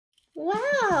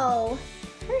Wow!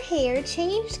 Her hair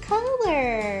changed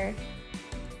color!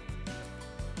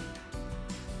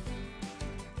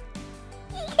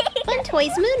 Fun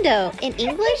Toys Mundo in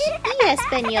English y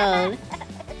Español.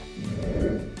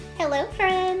 Hello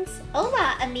friends!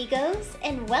 Hola amigos!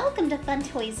 And welcome to Fun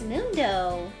Toys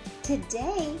Mundo!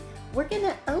 Today, we're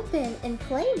gonna open and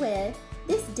play with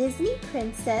this Disney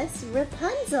princess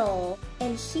Rapunzel.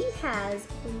 And she has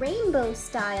rainbow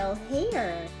style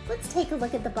hair. Let's take a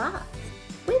look at the box.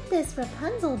 With this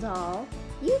Rapunzel doll,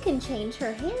 you can change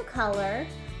her hair color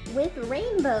with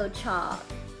rainbow chalk.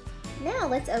 Now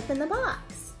let's open the box.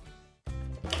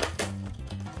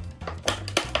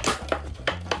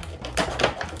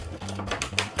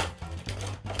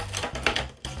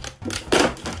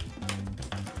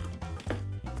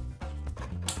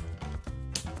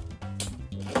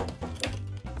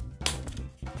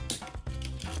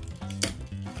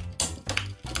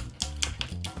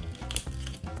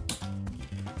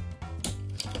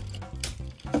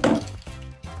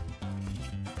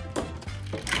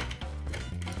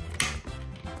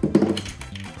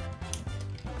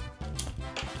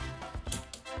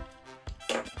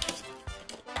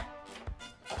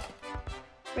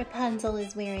 Rapunzel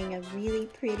is wearing a really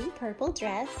pretty purple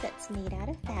dress that's made out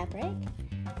of fabric,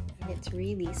 and it's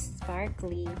really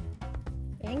sparkly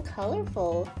and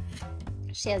colorful.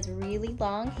 She has really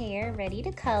long hair ready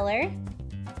to color,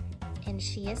 and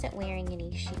she isn't wearing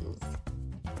any shoes.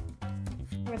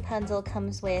 Rapunzel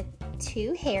comes with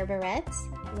 2 hair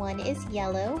barrettes. One is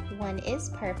yellow, one is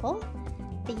purple.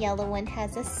 The yellow one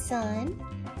has a sun,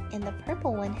 and the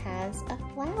purple one has a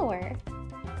flower.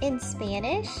 In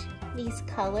Spanish, these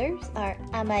colors are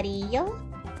amarillo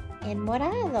and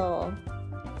morado.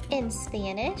 In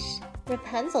Spanish,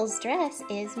 Rapunzel's dress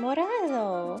is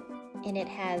morado, and it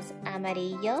has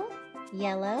amarillo,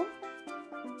 yellow,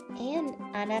 and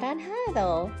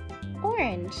anaranjado,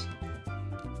 orange.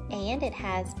 And it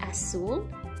has azul,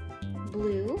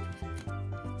 blue,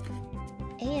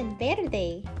 and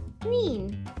verde,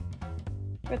 green.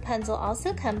 Rapunzel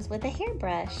also comes with a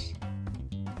hairbrush,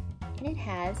 and it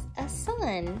has a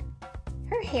sun.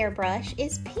 Her hairbrush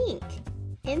is pink.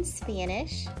 In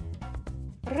Spanish,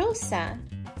 rosa.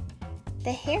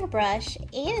 The hairbrush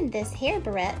and this hair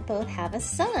barrette both have a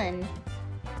sun.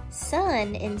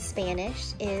 Sun in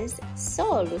Spanish is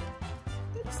sol.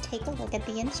 Let's take a look at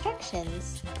the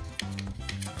instructions.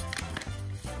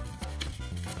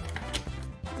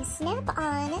 You snap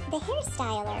on the hair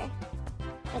styler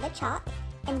with a chalk,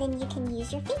 and then you can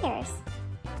use your fingers.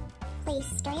 Place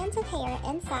strands of hair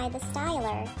inside the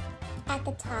styler at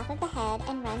the top of the head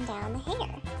and run down the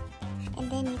hair.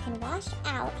 And then you can wash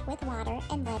out with water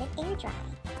and let it air dry.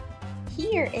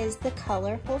 Here is the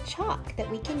colorful chalk that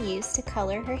we can use to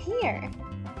color her hair.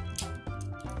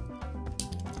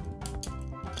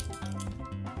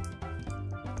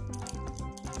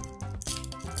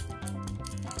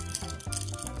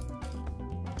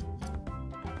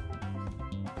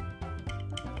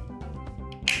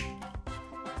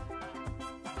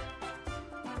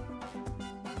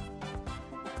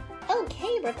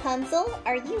 Okay, Rapunzel,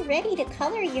 are you ready to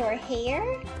color your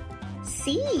hair?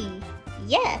 See,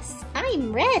 yes,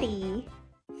 I'm ready.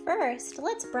 First,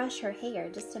 let's brush her hair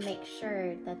just to make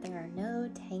sure that there are no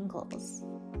tangles.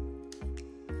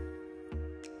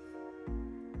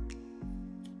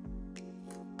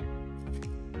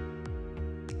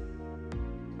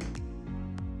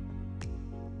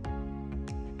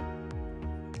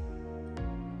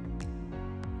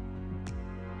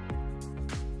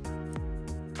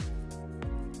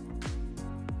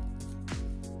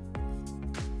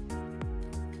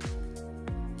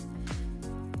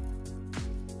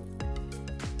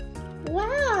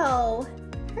 Wow!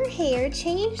 Her hair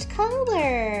changed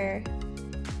color!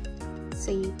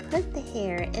 So you put the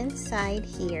hair inside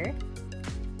here,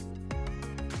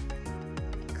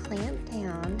 clamp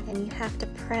down, and you have to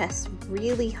press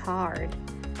really hard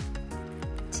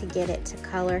to get it to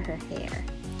color her hair.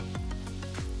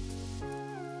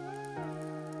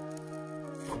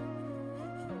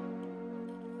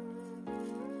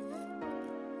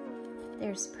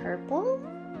 There's purple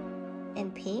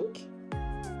and pink,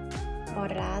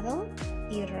 morado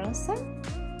y rosa.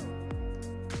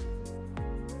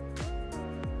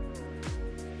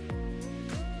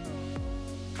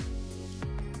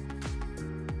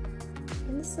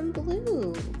 And some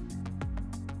blue.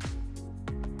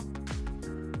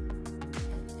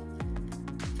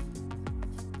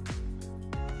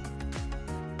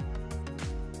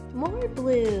 More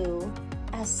blue,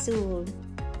 azul.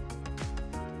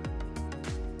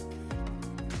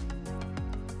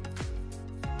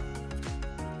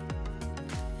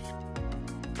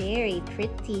 Very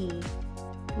pretty.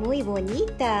 Muy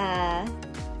bonita.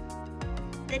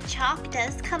 The chalk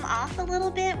does come off a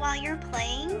little bit while you're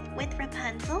playing with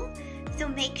Rapunzel, so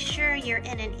make sure you're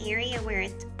in an area where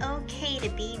it's okay to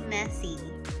be messy.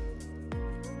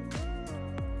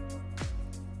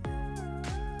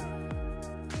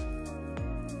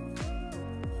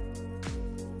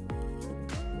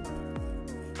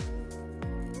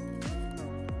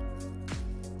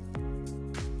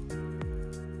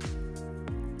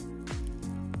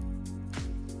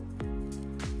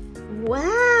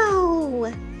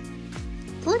 Wow!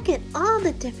 Look at all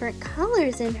the different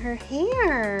colors in her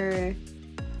hair.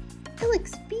 It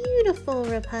looks beautiful,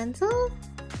 Rapunzel.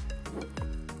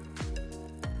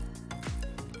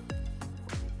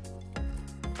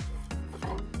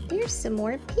 Here's some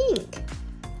more pink.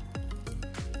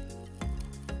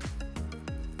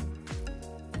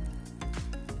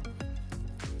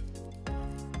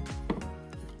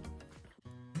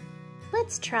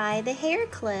 Let's try the hair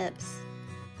clips.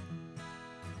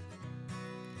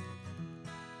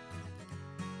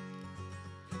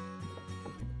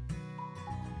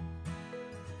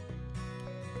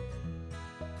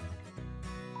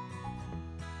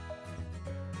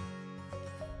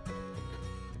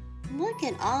 Look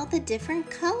at all the different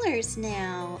colors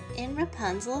now in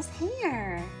Rapunzel's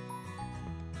hair.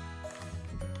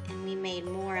 And we made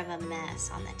more of a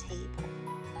mess on the table.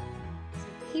 So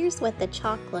here's what the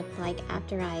chalk looked like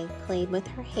after I played with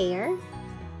her hair.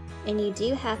 And you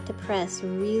do have to press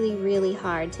really, really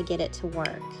hard to get it to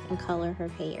work and color her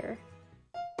hair.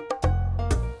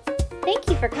 Thank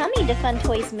you for coming to Fun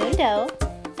Toys Mundo,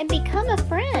 and become a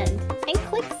friend and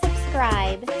click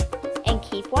subscribe. And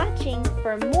keep watching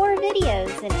for more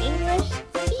videos in English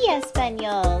y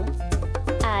Español.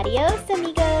 Adios,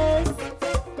 amigos!